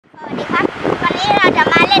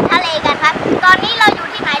ทะเลกันครับตอนนี้เราอยู่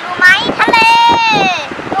ที่ไหนรู้ไหมทะเล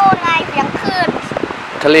โน่นไงเสียงคลื่น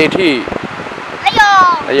ทะเลที่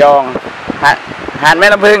ระยองหาดแม่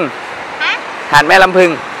ลำพึงหาดแม่ลำพึง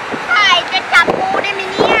ใช่จะจับปูได้ไหม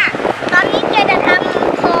เนี่ยตอนนี้จะท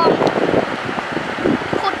ำโครง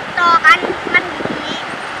ขุดต่อกันมาถึงตรงนี้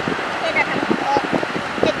จะทำโครง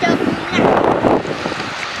จะเจอปูเนี่ย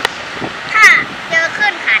ถ้าเจอขึ้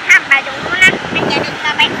นขาท่ามไปตรงนู้นนะมันจะดึงเร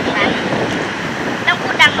าไปถึงนั้นต้องพู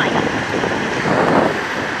ดดังหน่อย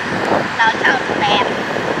เราเช่าแบบ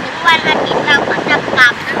ถึงวันอาทิตย์เราก็จะกลั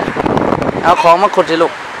บนะเอาของมาขุดสิลู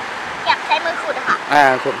กอยากใช้มือขุดอะค่ะ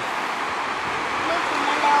ขุดมือขุด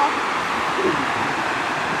เร็ว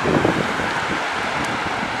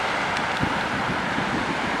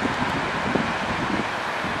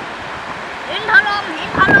หินถล่ม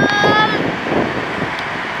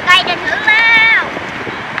ใกล้จะถึงแล้ว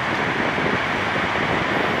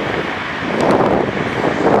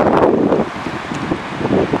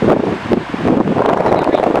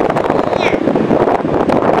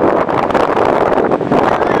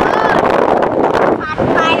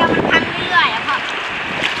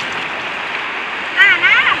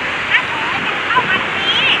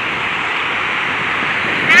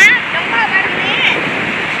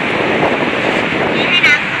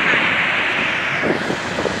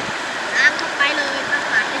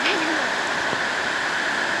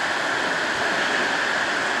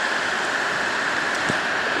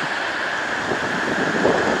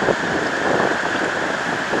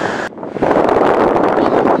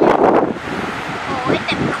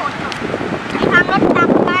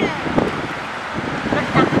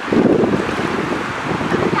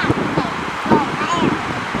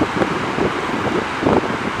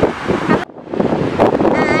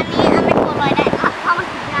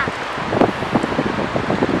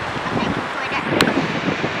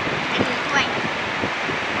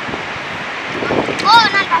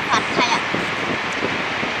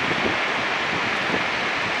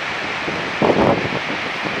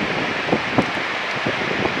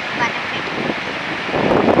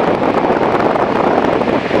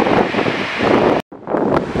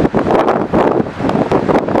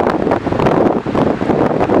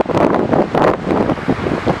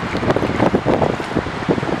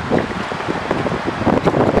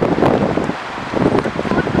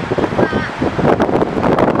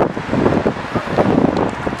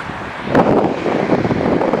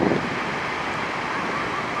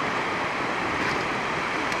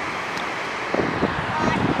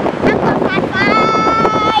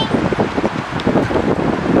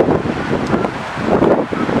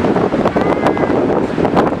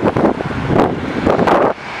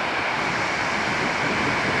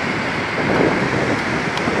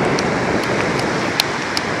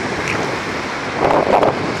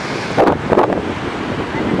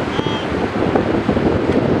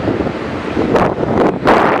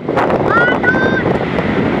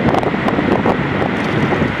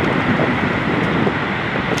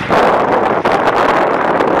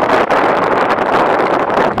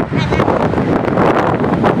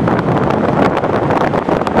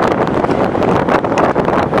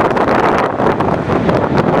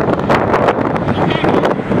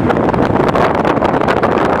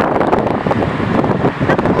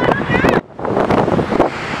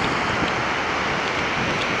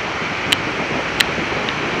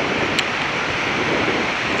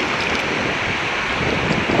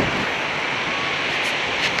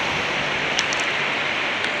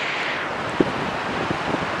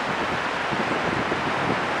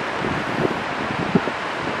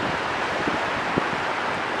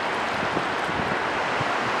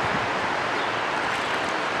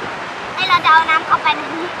เราจะเอาน้ำเข้าไปใน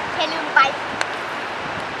นี้เทลืมไป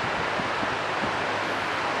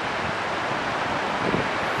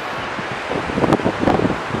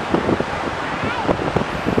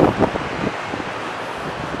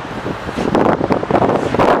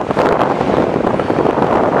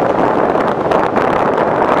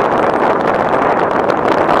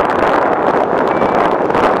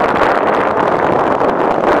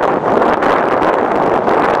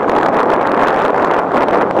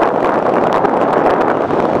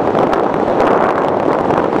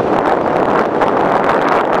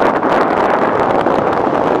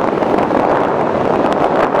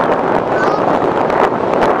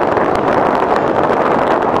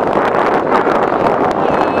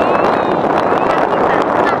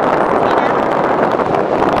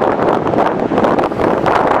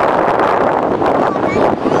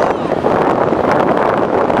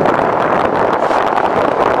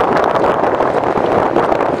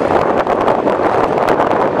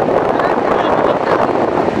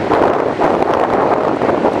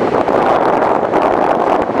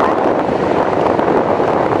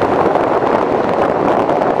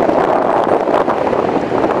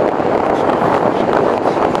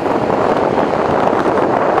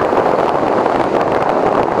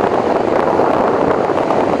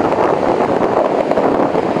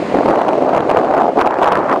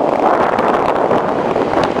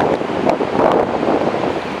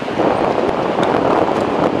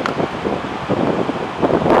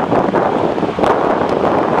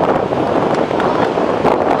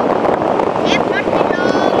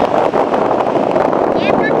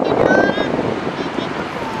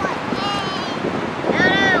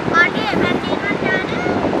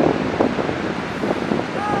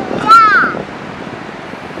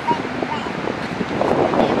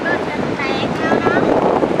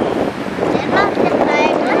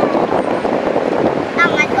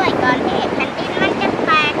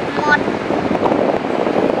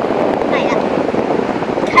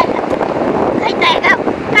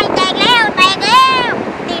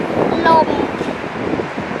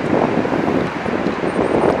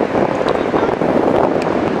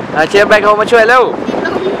เชียร์แบคโฮมาช่วยเร็ว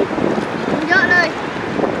เยอะเลย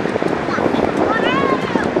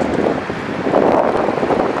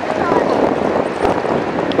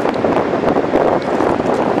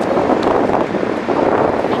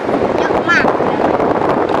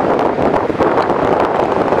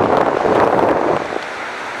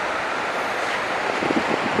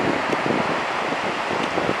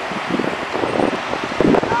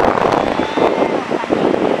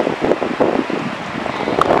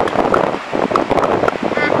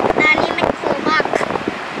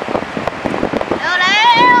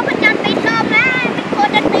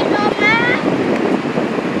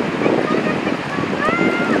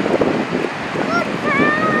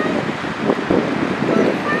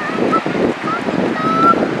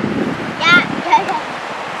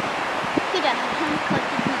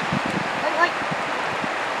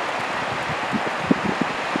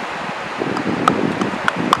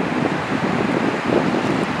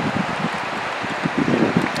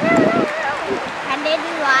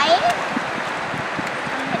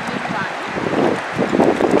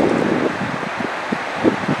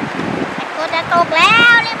ตกแล้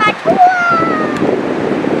วเลยมาช่วย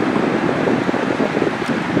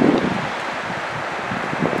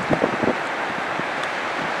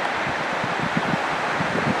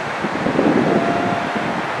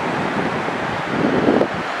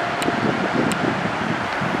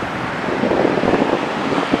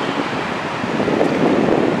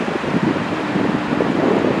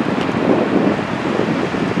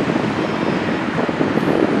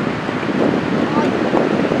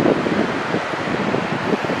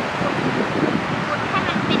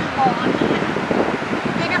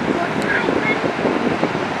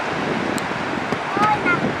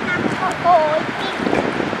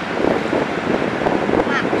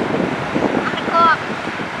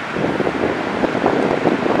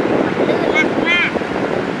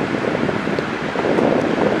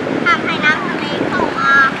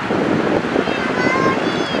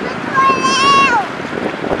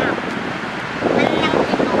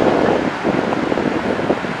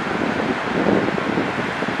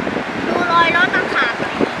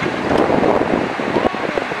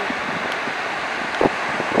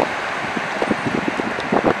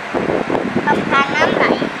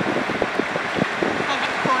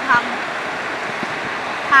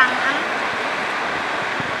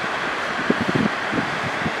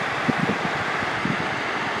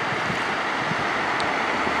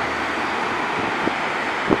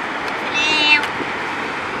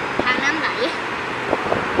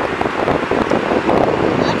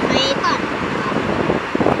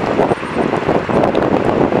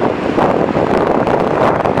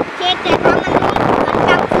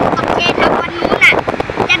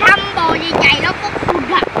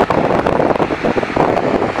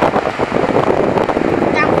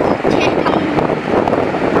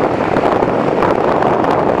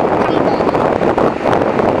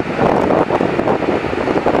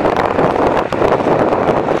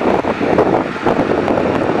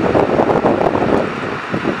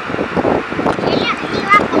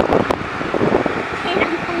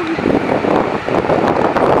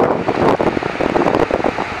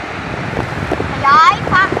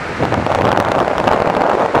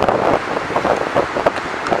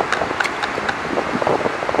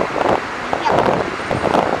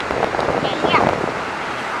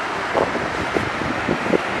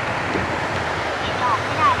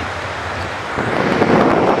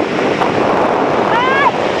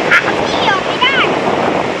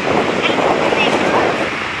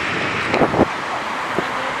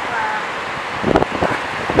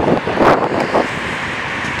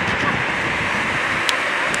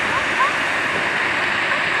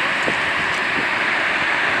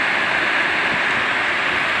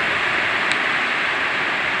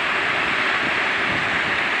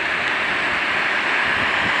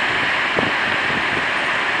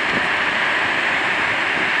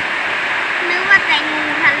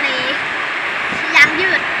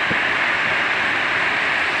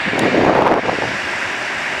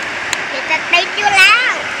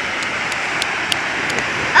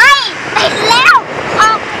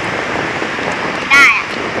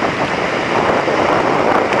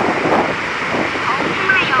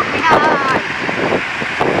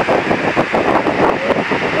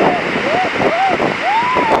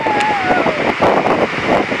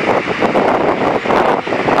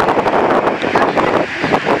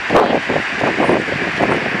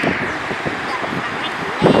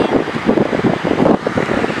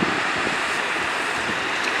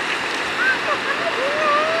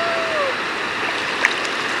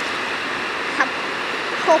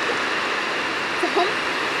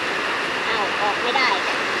เอาออกไม่ได้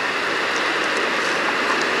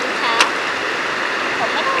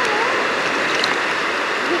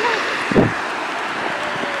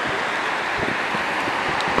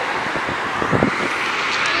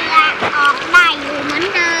อ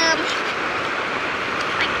นเดิม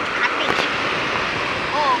ไปคัดติด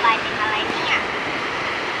โอ้กลายเป็นอะไรเนี่ย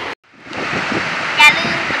อย่าลื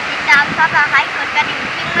มกดติดตามซับสไครต์กดกระดิ่ง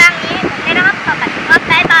กิ้ง